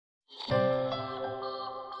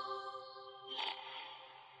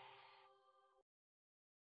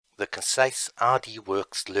the Concise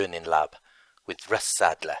RDWorks Learning Lab with Russ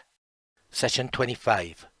Sadler. Session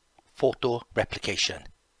 25, Photo Replication,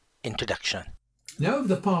 Introduction. Now, over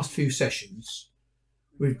the past few sessions,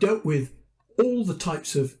 we've dealt with all the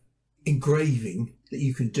types of engraving that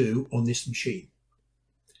you can do on this machine.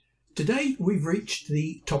 Today, we've reached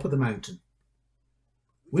the top of the mountain.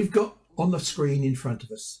 We've got on the screen in front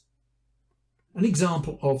of us an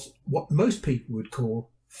example of what most people would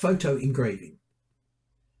call photo engraving.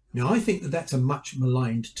 Now, I think that that's a much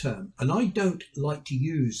maligned term, and I don't like to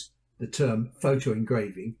use the term photo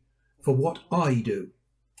engraving for what I do.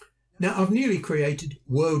 Now, I've nearly created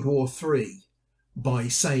World War III by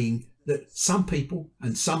saying that some people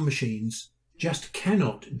and some machines just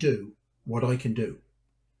cannot do what I can do.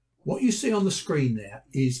 What you see on the screen there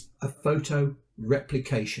is a photo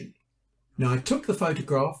replication. Now, I took the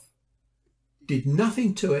photograph, did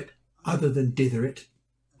nothing to it other than dither it,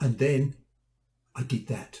 and then I did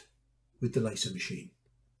that with the laser machine.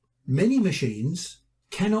 Many machines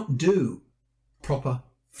cannot do proper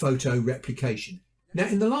photo replication. Now,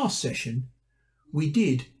 in the last session, we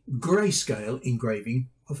did grayscale engraving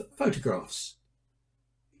of photographs.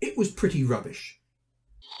 It was pretty rubbish.